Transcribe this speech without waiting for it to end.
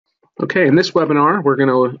Okay, in this webinar, we're going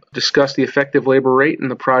to discuss the effective labor rate in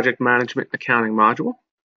the project management and accounting module.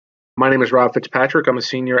 My name is Rob Fitzpatrick. I'm a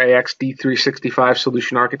senior AX D365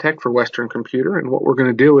 solution architect for Western Computer, and what we're going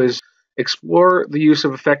to do is explore the use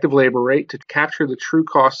of effective labor rate to capture the true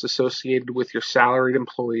costs associated with your salaried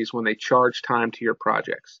employees when they charge time to your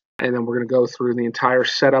projects. And then we're going to go through the entire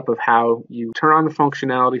setup of how you turn on the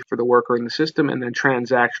functionality for the worker in the system, and then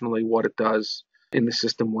transactionally what it does in the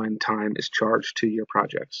system when time is charged to your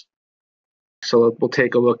projects. So we'll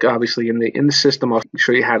take a look, obviously, in the system. I'll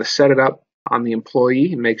show you how to set it up on the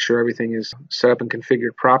employee and make sure everything is set up and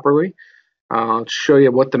configured properly. I'll show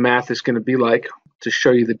you what the math is going to be like to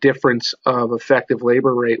show you the difference of effective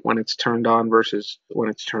labor rate when it's turned on versus when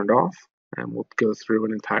it's turned off. And we'll go through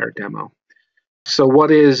an entire demo. So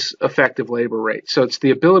what is effective labor rate? So it's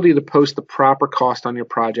the ability to post the proper cost on your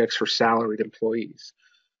projects for salaried employees.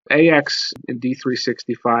 AX and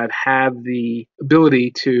D365 have the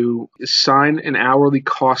ability to assign an hourly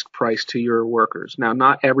cost price to your workers. Now,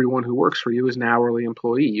 not everyone who works for you is an hourly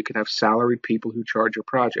employee. You can have salaried people who charge your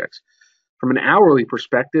projects. From an hourly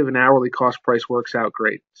perspective, an hourly cost price works out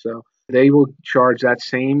great. So they will charge that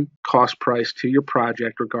same cost price to your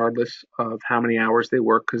project regardless of how many hours they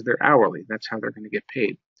work because they're hourly. That's how they're going to get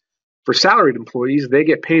paid. For salaried employees, they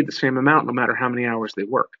get paid the same amount no matter how many hours they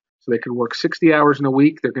work. So they could work 60 hours in a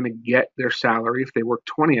week, they're going to get their salary. If they work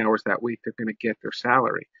 20 hours that week, they're going to get their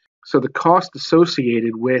salary. So the cost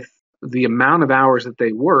associated with the amount of hours that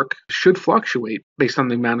they work should fluctuate based on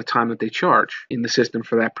the amount of time that they charge in the system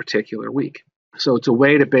for that particular week. So it's a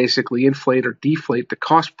way to basically inflate or deflate the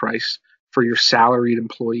cost price for your salaried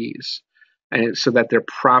employees, and so that their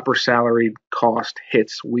proper salaried cost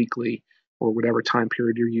hits weekly or whatever time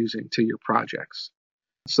period you're using to your projects.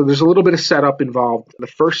 So there's a little bit of setup involved. The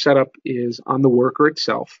first setup is on the worker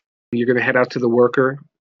itself. You're going to head out to the worker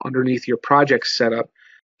underneath your project setup,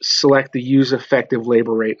 select the use effective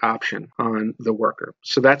labor rate option on the worker.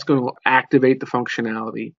 So that's going to activate the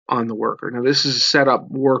functionality on the worker. Now this is set up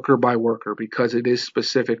worker by worker because it is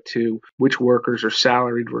specific to which workers are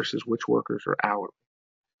salaried versus which workers are hourly.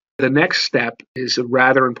 The next step is a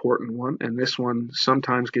rather important one, and this one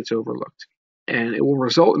sometimes gets overlooked. And it will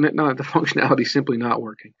result in the functionality simply not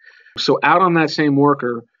working. So out on that same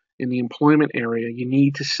worker in the employment area, you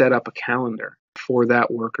need to set up a calendar for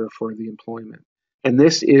that worker for the employment. And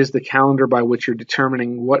this is the calendar by which you're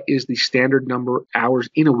determining what is the standard number of hours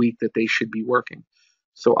in a week that they should be working.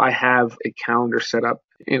 So I have a calendar set up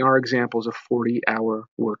in our examples of 40-hour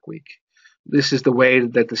work week. This is the way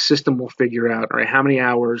that the system will figure out, all right, how many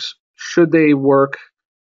hours should they work,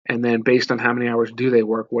 and then based on how many hours do they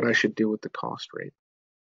work, what I should do with the cost rate.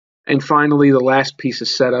 And finally, the last piece of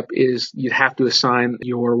setup is you have to assign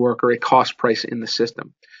your worker a cost price in the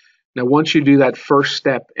system. Now, once you do that first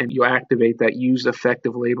step and you activate that use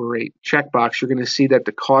effective labor rate checkbox, you're going to see that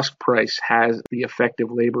the cost price has the effective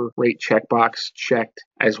labor rate checkbox checked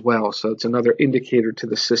as well. So it's another indicator to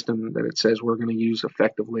the system that it says we're going to use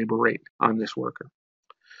effective labor rate on this worker.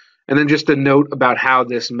 And then just a note about how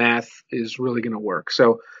this math is really going to work.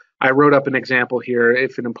 So I wrote up an example here.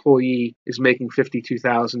 If an employee is making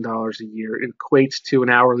 $52,000 a year, it equates to an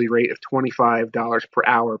hourly rate of $25 per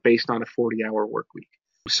hour based on a 40-hour work week.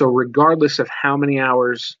 So regardless of how many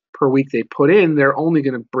hours per week they put in, they're only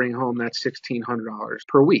going to bring home that $1,600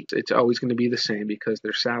 per week. It's always going to be the same because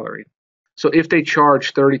they're salaried. So if they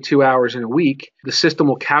charge 32 hours in a week, the system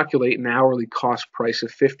will calculate an hourly cost price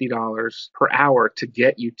of $50 per hour to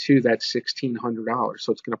get you to that $1,600.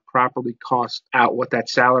 So it's going to properly cost out what that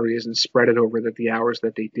salary is and spread it over the hours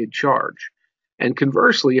that they did charge. And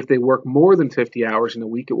conversely, if they work more than 50 hours in a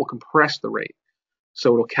week, it will compress the rate.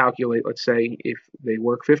 So it'll calculate, let's say, if they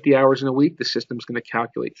work 50 hours in a week, the system's going to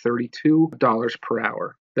calculate $32 per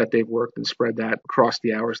hour that they've worked and spread that across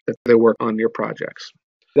the hours that they work on your projects.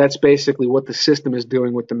 That's basically what the system is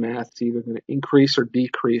doing with the math. It's either going to increase or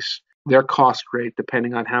decrease their cost rate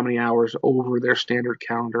depending on how many hours over their standard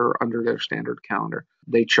calendar or under their standard calendar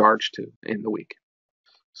they charge to in the week.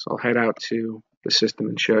 So I'll head out to the system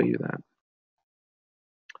and show you that.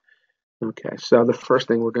 Okay, so the first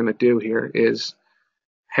thing we're going to do here is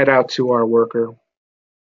head out to our worker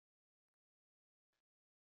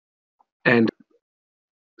and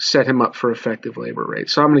set him up for effective labor rate.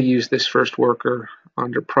 So I'm going to use this first worker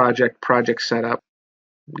under project setup.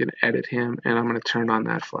 I'm going to edit him and I'm going to turn on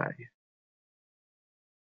that flag.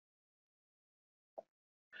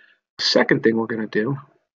 The second thing we're going to do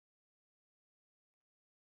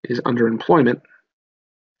is under employment,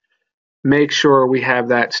 make sure we have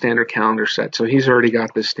that standard calendar set. So he's already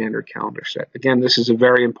got this standard calendar set. Again, this is a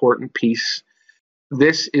very important piece.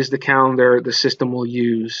 This is the calendar the system will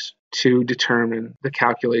use to determine the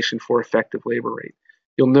calculation for effective labor rate.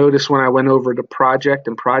 You'll notice when I went over to project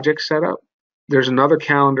and project setup, there's another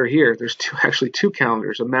calendar here. There's actually two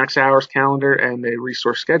calendars, a max hours calendar and a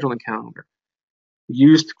resource scheduling calendar,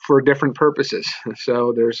 used for different purposes.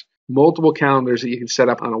 So there's multiple calendars that you can set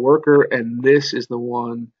up on a worker, and this is the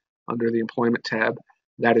one under the employment tab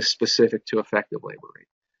that is specific to effective labor rate.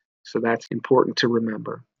 So that's important to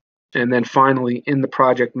remember. And then finally, in the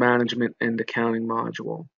project management and accounting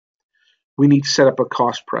module, we need to set up a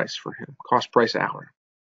cost price for him, cost price hour.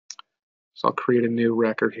 So I'll create a new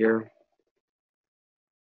record here.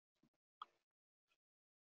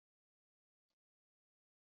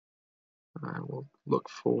 I will look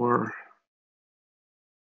for,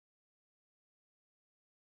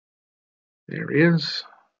 there he is.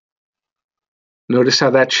 Notice how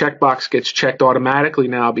that checkbox gets checked automatically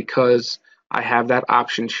now because I have that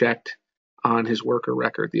option checked on his worker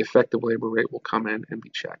record. The effective labor rate will come in and be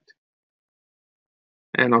checked.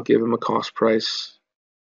 And I'll give him a cost price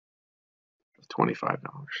of $25.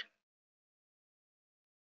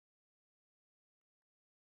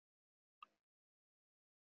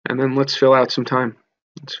 And then let's fill out some time.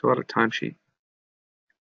 Let's fill out a timesheet.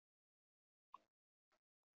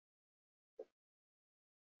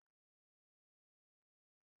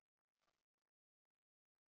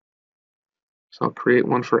 So I'll create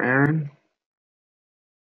one for Aaron.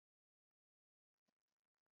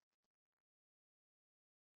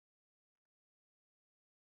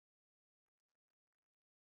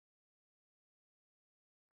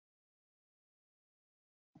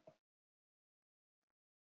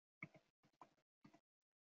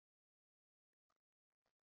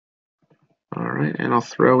 All right, and I'll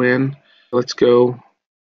throw in, let's go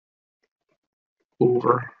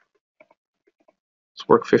over, let's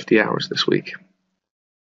work 50 hours this week.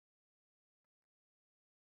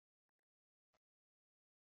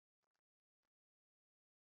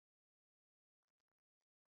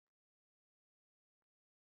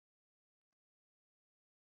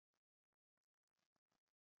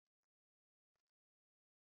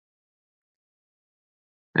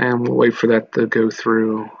 And we'll wait for that to go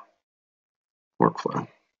through workflow.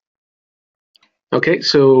 Okay,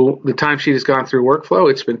 so the timesheet has gone through workflow.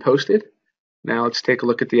 It's been posted. Now let's take a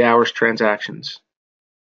look at the hours transactions.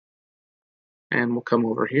 And we'll come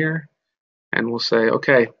over here and we'll say,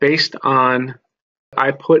 okay, based on, I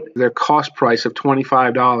put their cost price of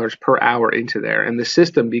 $25 per hour into there. And the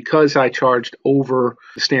system, because I charged over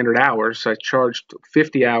the standard hours, I charged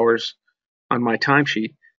 50 hours on my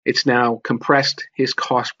timesheet, it's now compressed his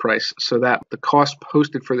cost price so that the cost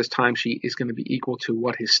posted for this timesheet is going to be equal to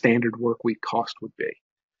what his standard work week cost would be.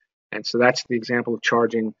 And so that's the example of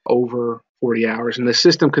charging over 40 hours. And the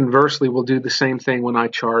system conversely will do the same thing when I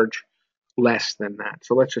charge less than that.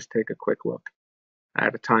 So let's just take a quick look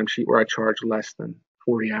at a timesheet where I charge less than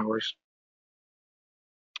 40 hours.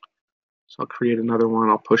 So I'll create another one.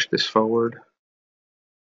 I'll push this forward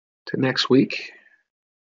to next week.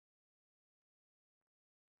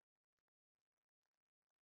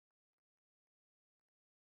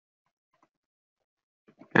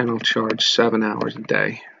 And I'll charge 7 hours a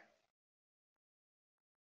day.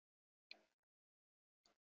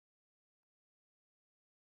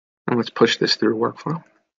 And let's push this through workflow.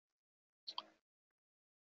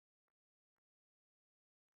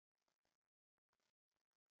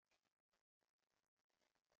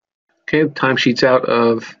 Okay, the timesheet's out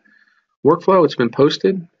of workflow. It's been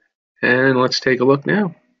posted. And let's take a look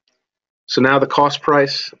now. So now the cost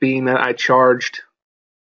price, being that I charged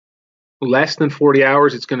less than 40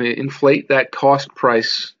 hours, it's going to inflate that cost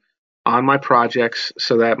price on my projects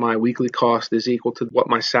so that my weekly cost is equal to what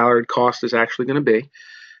my salaried cost is actually going to be,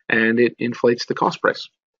 and it inflates the cost price.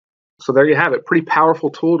 So there you have it. Pretty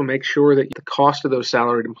powerful tool to make sure that the cost of those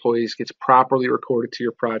salaried employees gets properly recorded to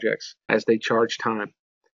your projects as they charge time.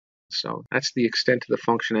 So that's the extent of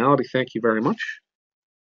the functionality. Thank you very much.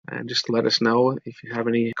 And just let us know if you have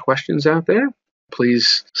any questions out there.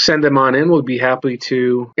 Please send them on in. We'll be happy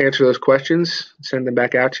to answer those questions, send them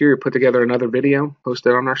back out to you, or put together another video, post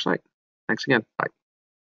it on our site. Thanks again. Bye.